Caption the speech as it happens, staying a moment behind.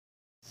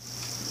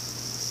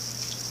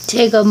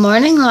Say good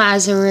morning,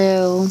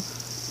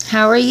 Lazarus.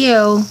 How are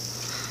you?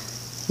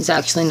 He's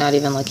actually not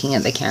even looking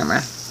at the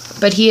camera.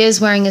 But he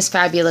is wearing his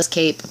fabulous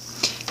cape.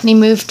 And he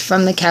moved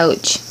from the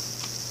couch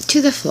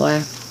to the floor.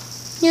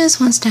 He just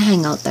wants to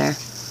hang out there.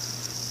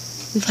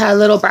 We've had a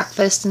little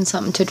breakfast and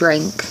something to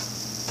drink.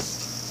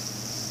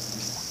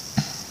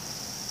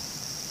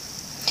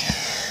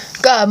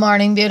 Good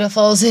morning,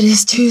 beautifuls. It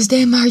is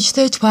Tuesday, March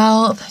the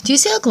 12th. Do you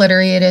see how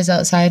glittery it is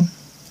outside?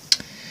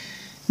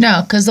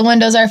 No, because the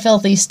windows are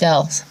filthy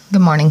still.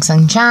 Good morning,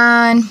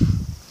 sunshine.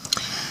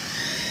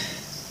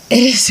 It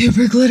is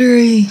super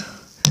glittery.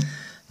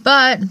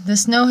 But the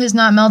snow has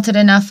not melted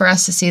enough for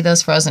us to see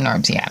those frozen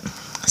orbs yet.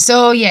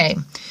 So, yay.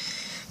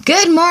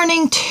 Good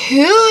morning,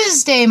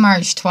 Tuesday,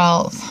 March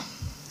 12th.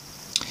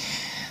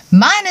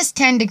 Minus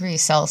 10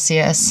 degrees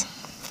Celsius.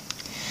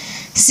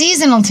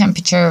 Seasonal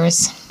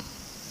temperatures.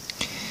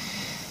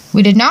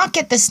 We did not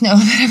get the snow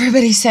that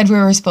everybody said we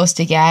were supposed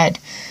to get.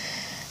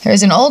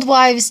 There's an old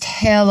wives'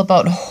 tale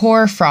about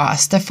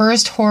hoarfrost. The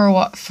first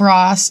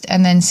hoarfrost,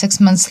 and then 6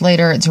 months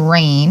later it's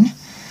rain.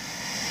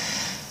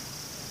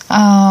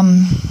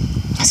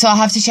 So I'll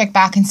have to check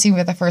back and see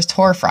where the first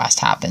hoarfrost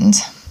happened.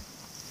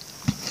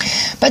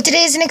 But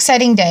today is an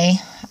exciting day.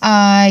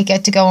 I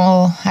get to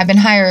go, I've been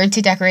hired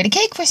to decorate a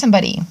cake for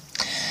somebody.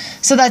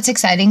 So that's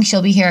exciting.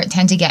 She'll be here at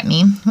 10 to get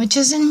me, which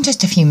is in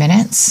just a few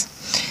minutes.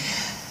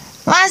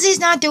 Lazzie's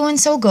not doing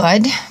so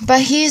good,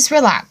 but he's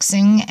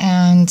relaxing,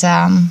 and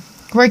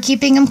we're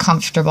keeping him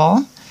comfortable.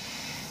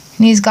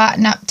 And he's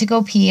gotten up to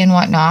go pee and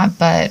whatnot,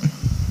 but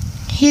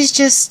he's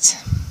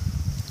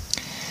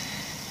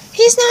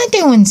not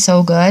doing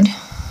so good.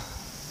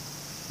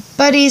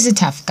 But he's a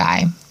tough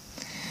guy.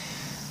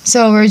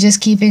 So we're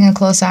just keeping a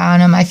close eye on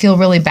him. I feel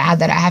really bad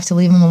that I have to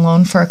leave him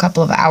alone for a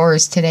couple of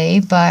hours today,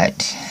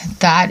 but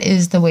that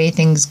is the way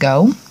things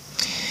go.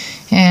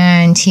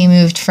 And he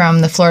moved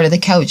from the floor to the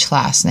couch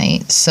last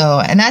night.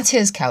 So, and that's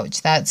his couch.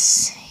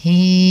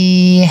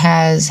 He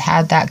has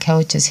had that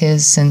couch as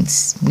his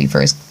since we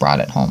first brought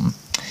it home.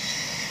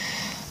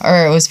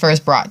 Or it was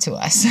first brought to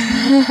us.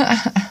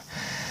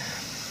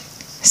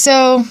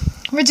 So,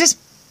 we're just,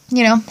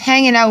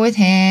 hanging out with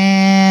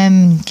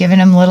him, giving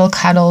him little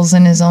cuddles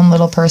in his own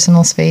little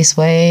personal space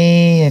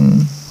way.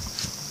 And,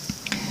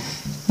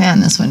 man,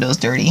 this window's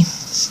dirty.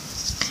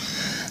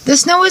 The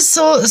snow is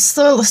slowly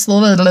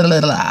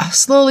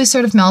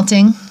sort of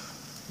melting.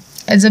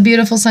 It's a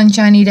beautiful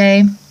sunshiny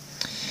day.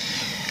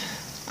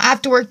 I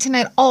have to work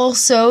tonight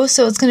also,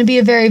 so it's going to be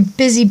a very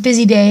busy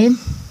day.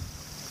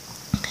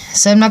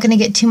 So I'm not going to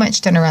get too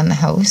much done around the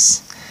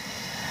house.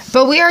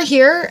 But we are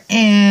here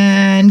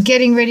and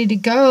getting ready to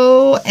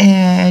go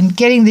and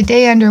getting the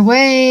day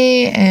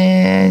underway.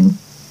 And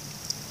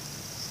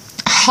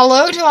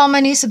hello to all my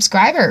new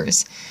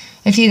subscribers.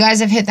 If you guys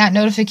have hit that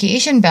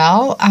notification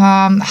bell,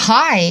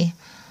 hi.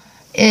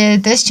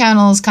 This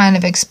channel has kind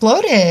of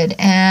exploded,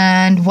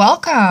 and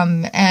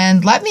welcome.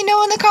 And let me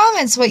know in the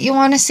comments what you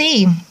want to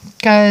see,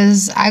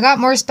 because I got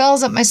more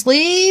spells up my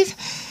sleeve.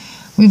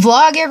 We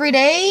vlog every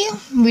day.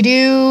 We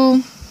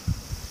do.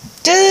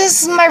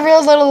 This is my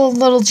real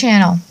little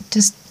channel.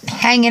 Just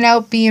hanging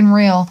out, being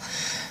real.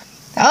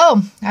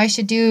 Oh, I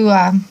should do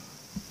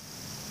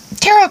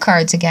tarot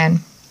cards again.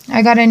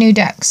 I got a new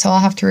deck, so I'll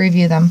have to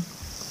review them.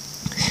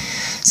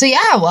 So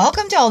yeah,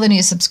 welcome to all the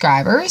new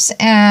subscribers,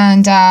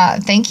 and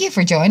thank you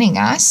for joining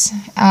us.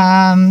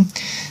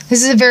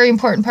 This is a very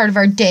important part of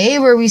our day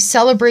where we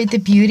celebrate the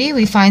beauty.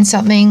 We find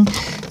something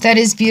that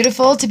is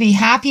beautiful to be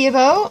happy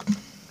about,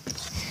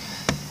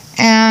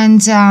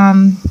 and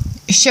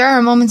share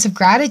our moments of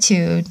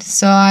gratitude.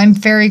 So I'm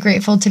very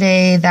grateful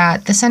today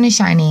that the sun is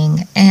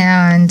shining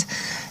and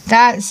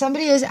that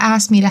somebody has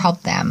asked me to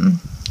help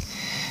them.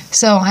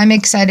 So I'm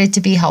excited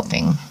to be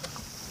helping.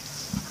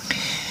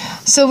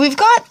 So we've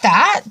got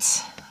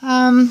that.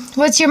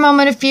 What's your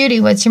moment of beauty?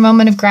 What's your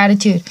moment of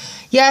gratitude?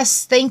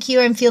 Yes, thank you.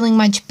 I'm feeling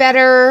much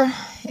better,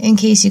 in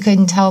case you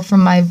couldn't tell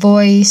from my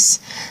voice.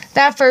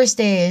 That first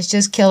day is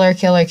just killer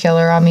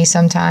on me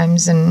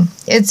sometimes, and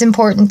it's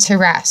important to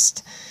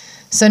rest.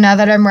 So now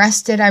that I'm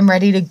rested, I'm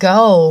ready to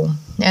go.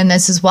 And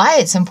this is why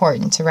it's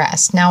important to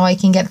rest. Now I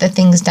can get the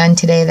things done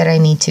today that I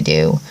need to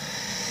do.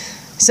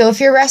 So if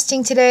you're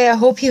resting today, I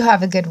hope you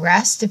have a good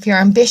rest. If you're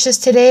ambitious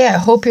today, I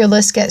hope your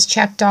list gets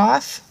checked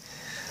off.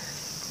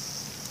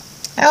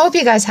 I hope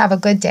you guys have a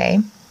good day.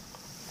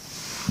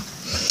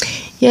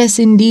 Yes,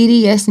 indeedy.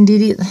 Yes,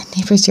 indeedy. The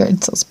neighbor's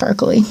yard's so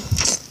sparkly.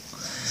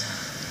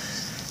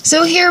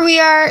 So here we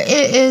are.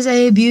 It is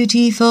a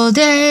beautiful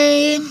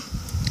day.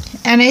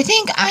 And I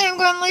think I am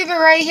going to leave it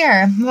right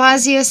here.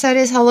 Lazia said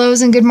his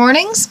hellos and good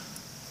mornings,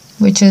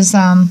 which is,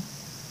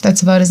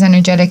 that's about as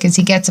energetic as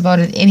he gets about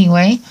it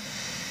anyway.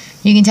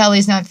 You can tell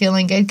he's not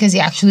feeling good because he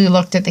actually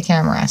looked at the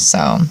camera.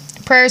 So,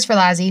 prayers for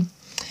Lazzie.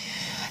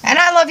 And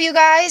I love you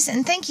guys,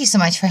 and thank you so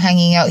much for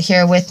hanging out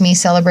here with me,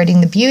 celebrating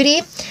the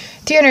beauty.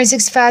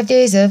 365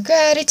 days of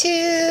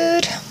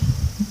gratitude.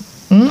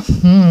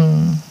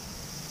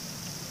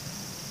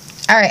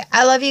 All right,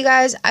 I love you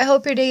guys. I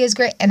hope your day is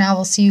great, and I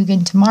will see you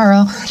again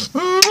tomorrow.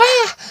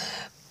 Mwah!